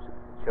process was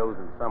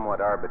chosen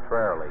somewhat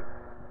arbitrarily.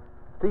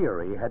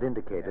 Theory had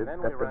indicated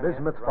that the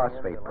bismuth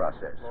phosphate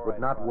process would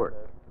not work,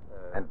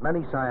 and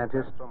many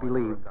scientists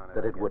believed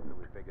that it wouldn't.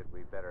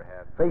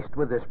 Faced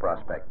with this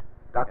prospect,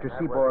 Dr.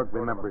 Seaborg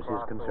remembers his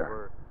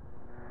concern.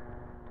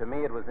 To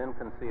me, it was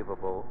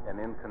inconceivable and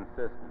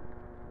inconsistent,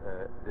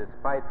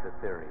 despite the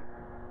theory,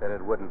 that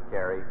it wouldn't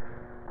carry.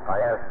 I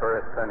asked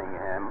Burris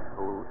Cunningham,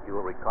 who you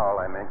will recall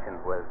I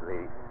mentioned was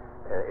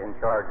in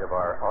charge of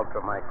our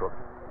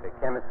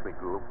ultramicrochemistry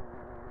group,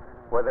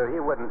 whether he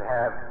wouldn't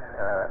have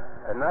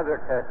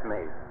another test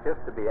made, just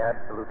to be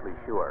absolutely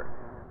sure.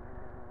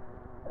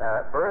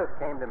 Burris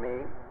came to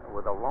me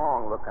with a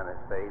long look on his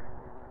face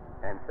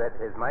and said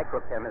his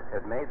microchemist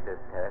had made this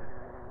test,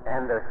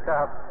 and the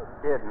stuff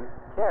didn't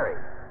carry.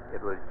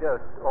 It was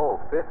just,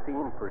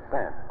 15%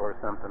 or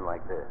something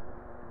like this.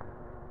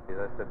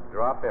 I said,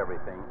 drop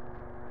everything,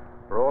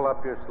 roll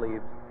up your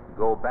sleeves,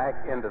 go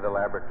back into the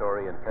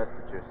laboratory and test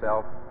it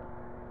yourself.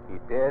 He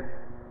did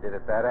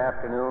it that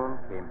afternoon,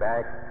 came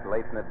back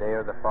late in the day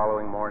or the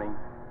following morning,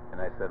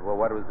 and I said, well,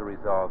 what was the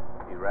result?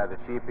 He rather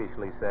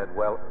sheepishly said,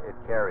 well, it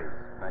carries.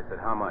 And I said,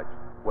 how much?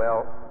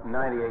 Well,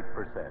 98%.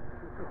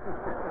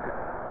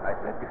 I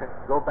said,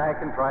 go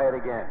back and try it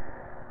again.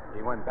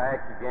 He went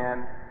back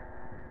again.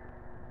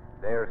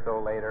 A day or so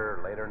later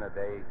in the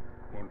day,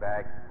 came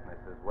back, and I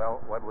says,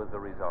 well, what was the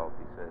result?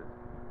 He says,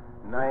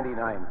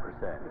 99%.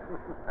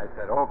 I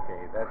said,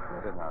 okay, that's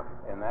good enough.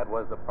 And that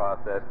was the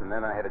process, and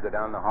then I had to go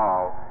down the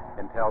hall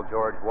and tell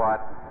George Watt,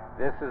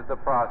 this is the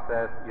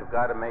process, you've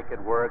got to make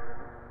it work.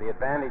 The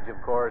advantage, of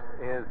course,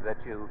 is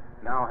that you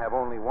now have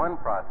only one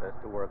process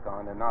to work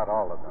on and not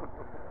all of them.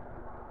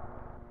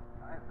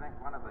 I think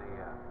one of the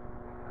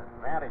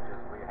advantages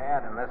we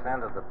had in this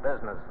end of the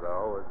business,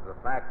 though, is the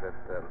fact that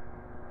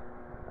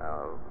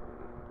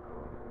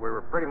we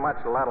were pretty much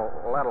let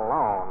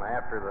alone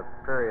after the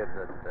period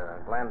that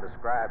Glenn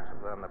describes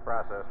when the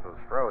process was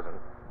frozen.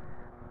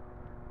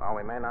 While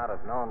we may not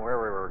have known where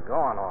we were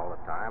going all the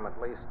time,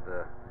 at least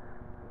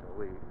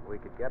we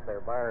could get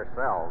there by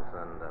ourselves,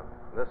 and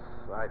this,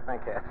 I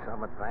think, had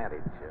some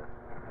advantage.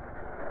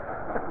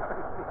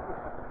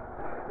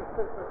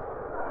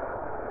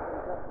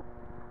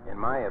 In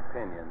my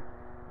opinion,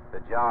 the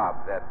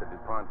job that the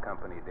DuPont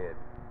company did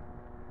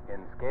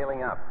in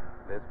scaling up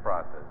this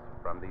process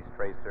from these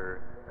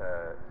tracer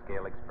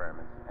scale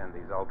experiments and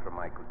these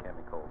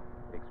ultramicrochemical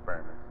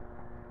experiments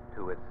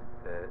to its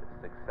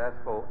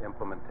successful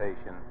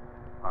implementation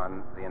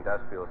on the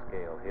industrial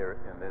scale here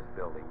in this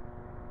building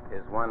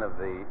is one of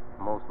the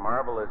most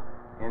marvelous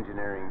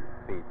engineering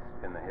feats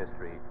in the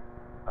history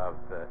of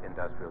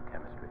industrial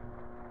chemistry.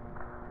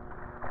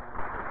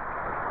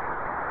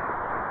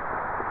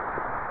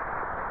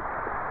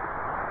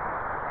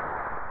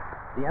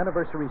 The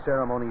anniversary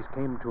ceremonies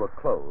came to a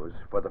close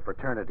for the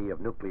fraternity of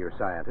nuclear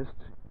scientists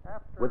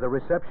with a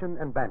reception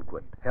and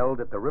banquet held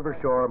at the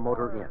Rivershore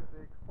Motor Inn.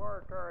 The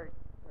exploratory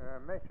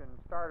mission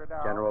started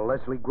out. General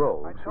Leslie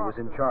Groves, who was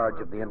in charge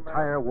of the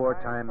entire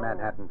wartime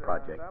Manhattan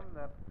Project,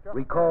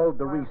 recalled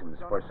the reasons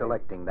for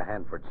selecting the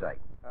Hanford site.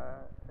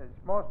 As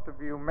most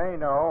of you may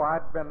know,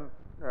 I'd been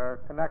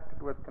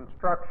connected with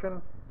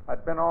construction.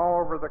 I'd been all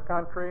over the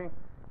country.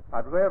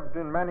 I'd lived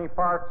in many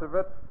parts of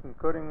it,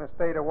 including the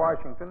state of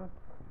Washington,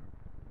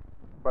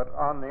 but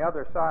on the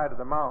other side of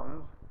the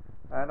mountains.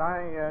 and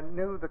I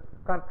knew the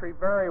country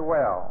very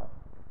well.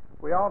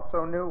 We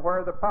also knew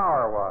where the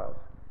power was.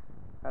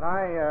 And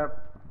I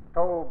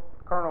told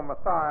Colonel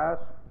Matthias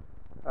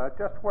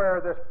just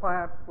where this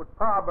plant would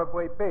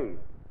probably be.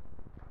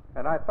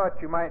 And I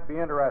thought you might be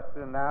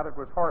interested in that. It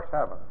was horse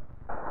heaven.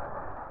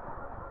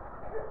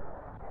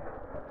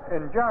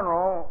 In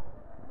general,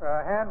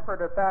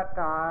 Hanford at that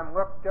time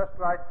looked just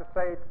like the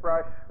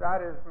sagebrush,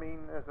 that is,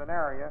 as an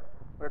area,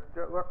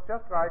 it looked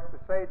just like the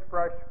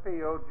sagebrush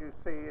fields you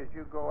see as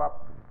you go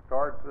up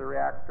towards the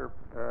reactor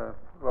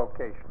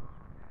locations.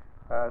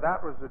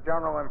 That was the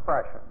general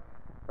impression.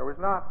 There was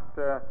not,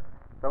 the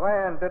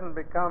land didn't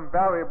become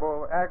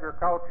valuable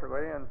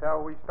agriculturally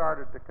until we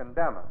started to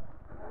condemn it.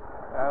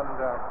 And,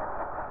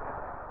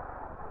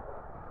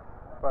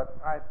 but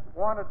I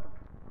wanted to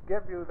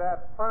give you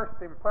that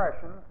first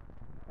impression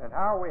and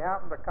how we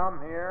happened to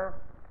come here.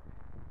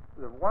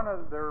 There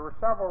were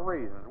several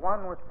reasons.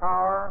 One was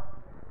power,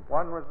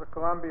 one was the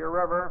Columbia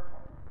River,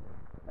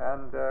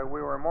 and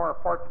we were more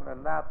fortunate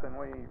in that than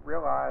we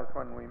realized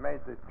when we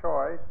made the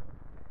choice.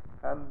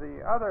 And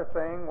the other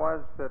thing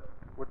was that,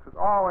 which was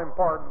all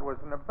important, was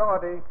an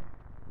ability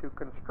to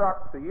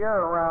construct the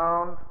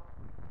year-round,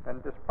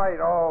 and despite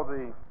all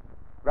the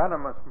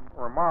venomous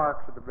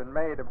remarks that have been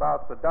made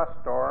about the dust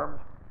storms,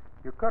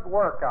 you could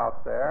work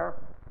out there.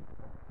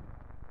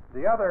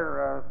 The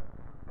other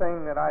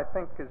thing that I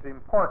think is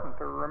important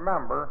to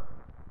remember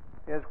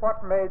is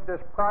what made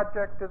this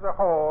project as a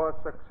whole a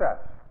success.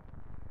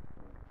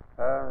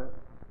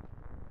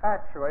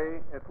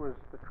 Actually, it was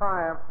the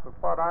triumph of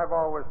what I've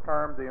always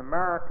termed the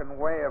American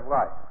way of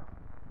life.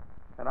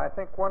 And I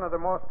think one of the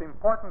most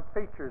important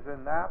features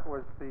in that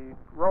was the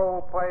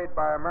role played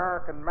by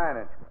American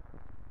management.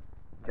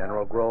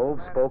 General Grove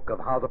spoke of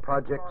how the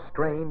project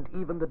strained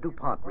even the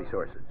DuPont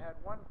resources.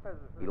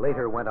 He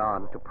later went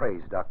on to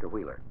praise Dr.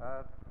 Wheeler.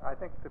 I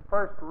think the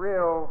first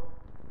real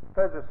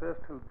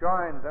physicist who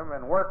joined them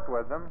and worked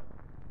with them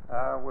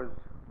was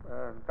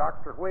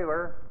Dr.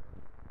 Wheeler,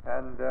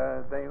 and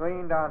they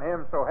leaned on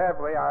him so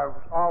heavily I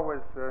was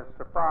always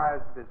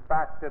surprised that his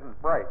back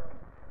didn't break.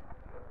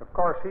 Of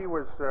course, he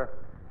was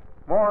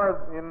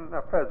more than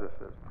a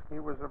physicist. He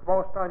was the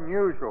most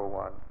unusual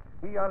one.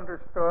 He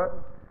understood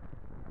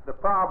the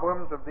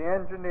problems of the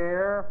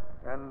engineer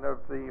and of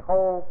the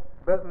whole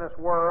business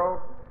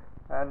world,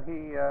 and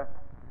he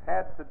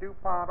had the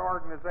DuPont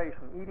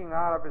organization eating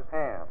out of his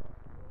hand.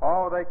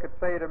 All they could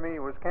say to me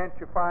was, "Can't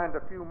you find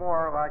a few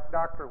more like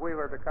Dr.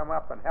 Wheeler to come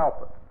up and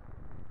help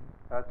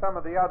us?" Some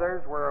of the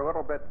others were a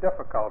little bit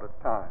difficult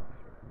at times.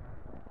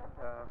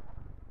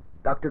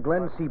 Dr.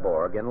 Glenn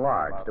Seaborg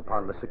enlarged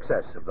upon the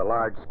success of the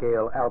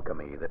large-scale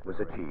alchemy that was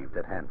achieved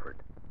at Hanford.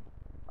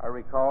 I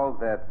recall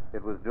that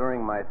it was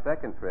during my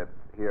second trip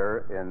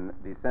here in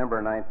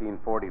December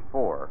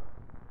 1944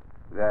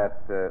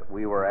 that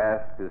we were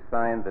asked to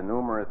sign the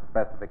numerous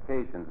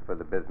specifications for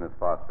the bismuth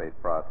phosphate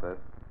process,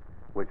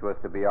 which was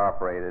to be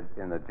operated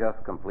in the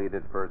just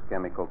completed first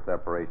chemical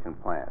separation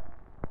plant.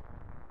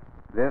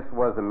 This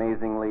was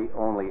amazingly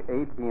only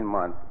 18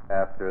 months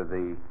after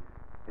the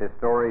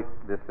historic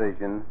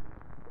decision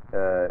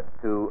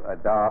to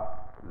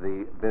adopt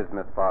the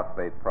bismuth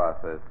phosphate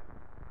process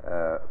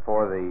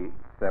for the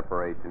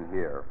separation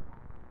here.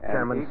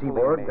 Chairman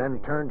Seaborg then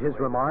turned his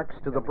remarks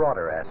to the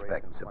broader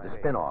aspects of the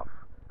spin-off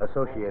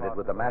associated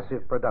with the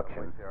massive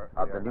production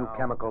of the new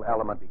chemical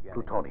element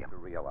plutonium.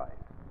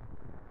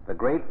 The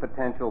great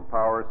potential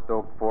power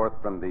stoked forth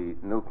from the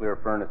nuclear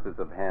furnaces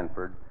of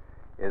Hanford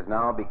is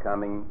now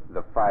becoming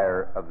the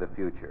fire of the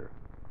future.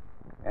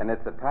 And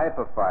it's a type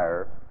of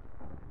fire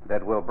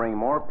that will bring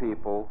more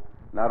people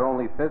not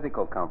only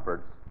physical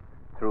comforts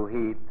through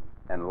heat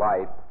and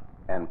light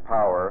and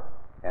power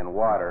and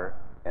water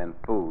and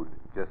food,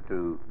 just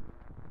to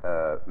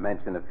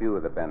mention a few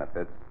of the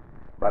benefits,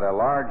 but a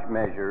large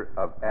measure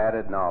of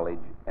added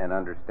knowledge and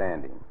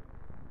understanding.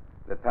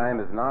 The time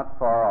is not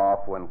far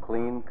off when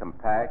clean,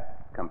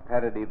 compact,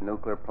 competitive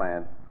nuclear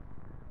plants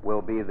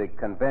will be the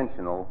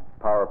conventional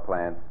power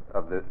plants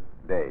of the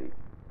day.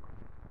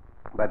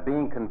 But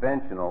being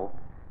conventional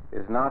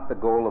is not the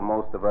goal of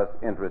most of us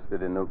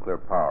interested in nuclear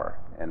power,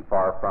 and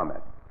far from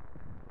it.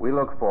 We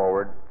look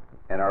forward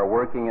and are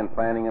working and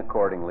planning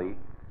accordingly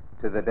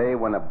to the day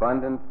when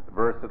abundant,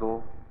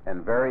 versatile,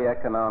 and very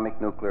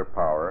economic nuclear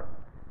power,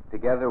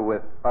 together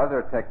with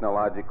other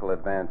technological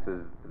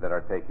advances that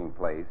are taking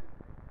place,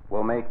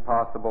 will make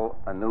possible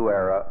a new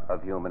era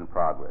of human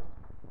progress.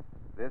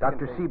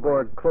 Dr.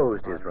 Seaborg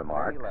closed his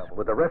remarks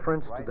with a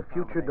reference to the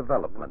future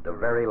development of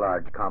very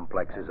large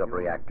complexes of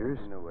reactors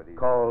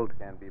called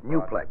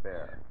nuplex.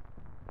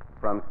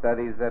 From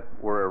studies that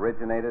were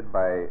originated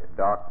by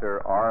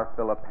Dr. R.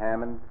 Philip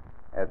Hammond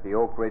at the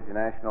Oak Ridge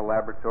National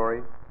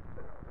Laboratory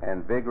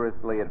and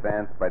vigorously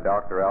advanced by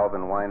Dr.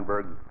 Alvin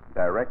Weinberg,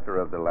 director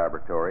of the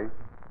laboratory,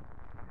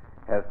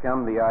 has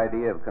come the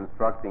idea of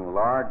constructing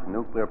large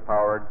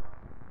nuclear-powered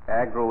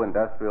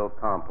agro-industrial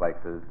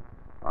complexes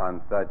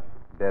on such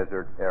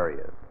desert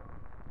areas.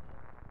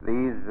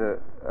 These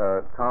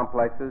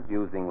complexes,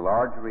 using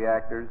large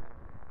reactors,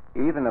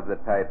 even of the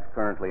types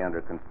currently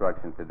under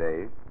construction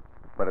today,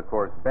 but of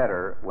course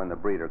better when the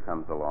breeder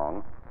comes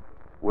along,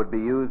 would be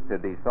used to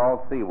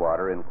desalt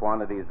seawater in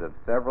quantities of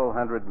several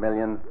hundred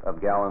millions of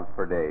gallons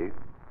per day,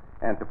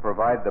 and to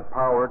provide the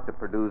power to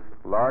produce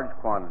large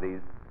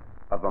quantities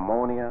of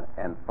ammonia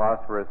and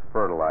phosphorus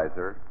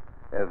fertilizer,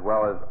 as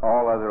well as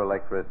all other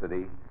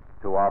electricity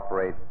to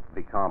operate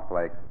the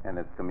complex and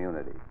its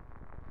community.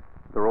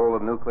 The role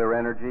of nuclear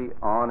energy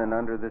on and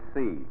under the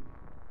sea,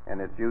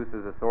 and its use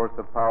as a source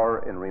of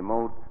power in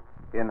remote,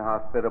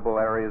 inhospitable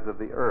areas of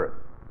the Earth,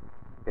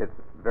 its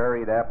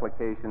varied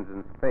applications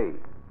in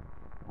space,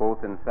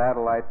 both in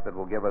satellites that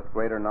will give us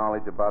greater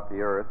knowledge about the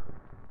Earth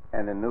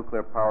and in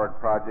nuclear-powered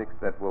projects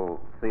that will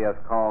see us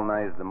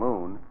colonize the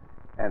moon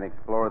and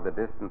explore the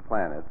distant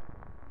planets.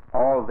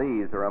 All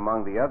these are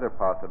among the other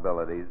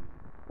possibilities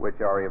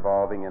which are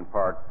evolving in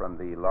part from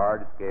the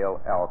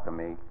large-scale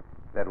alchemy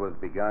that was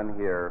begun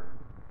here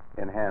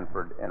in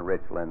Hanford and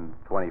Richland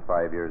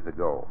 25 years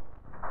ago.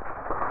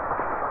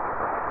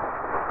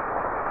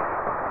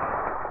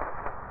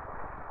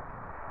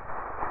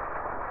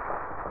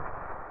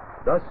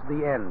 Thus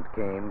the end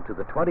came to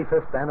the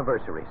 25th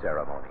anniversary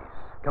ceremonies,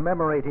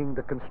 commemorating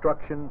the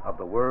construction of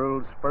the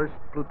world's first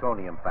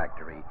plutonium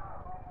factory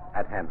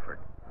at Hanford.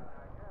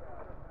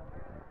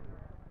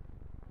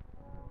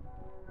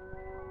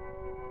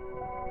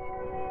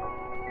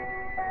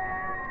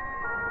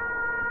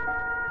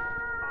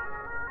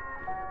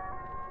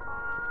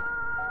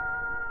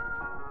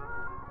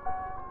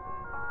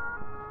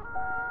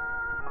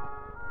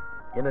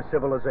 In a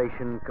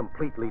civilization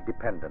completely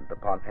dependent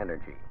upon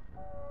energy,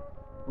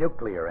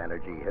 nuclear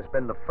energy has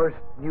been the first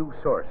new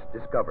source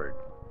discovered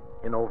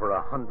in over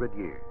 100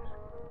 years.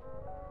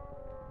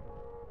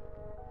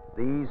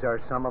 These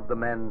are some of the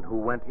men who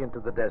went into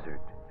the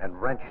desert and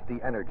wrenched the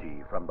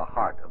energy from the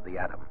heart of the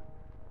atom.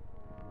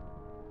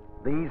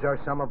 These are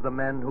some of the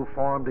men who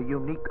formed a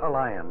unique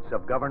alliance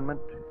of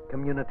government,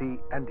 community,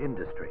 and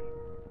industry,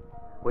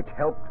 which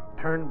helped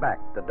turn back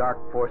the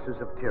dark forces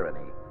of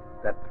tyranny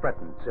that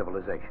threatened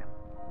civilization.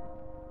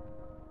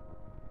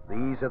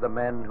 These are the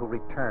men who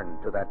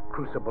returned to that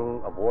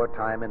crucible of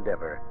wartime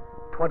endeavor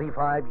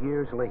 25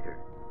 years later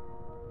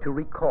to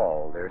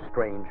recall their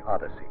strange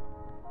odyssey.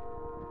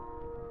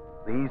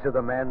 These are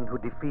the men who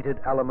defeated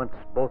elements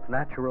both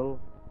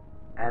natural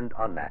and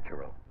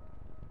unnatural.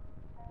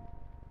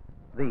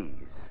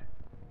 These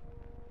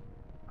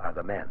are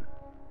the men.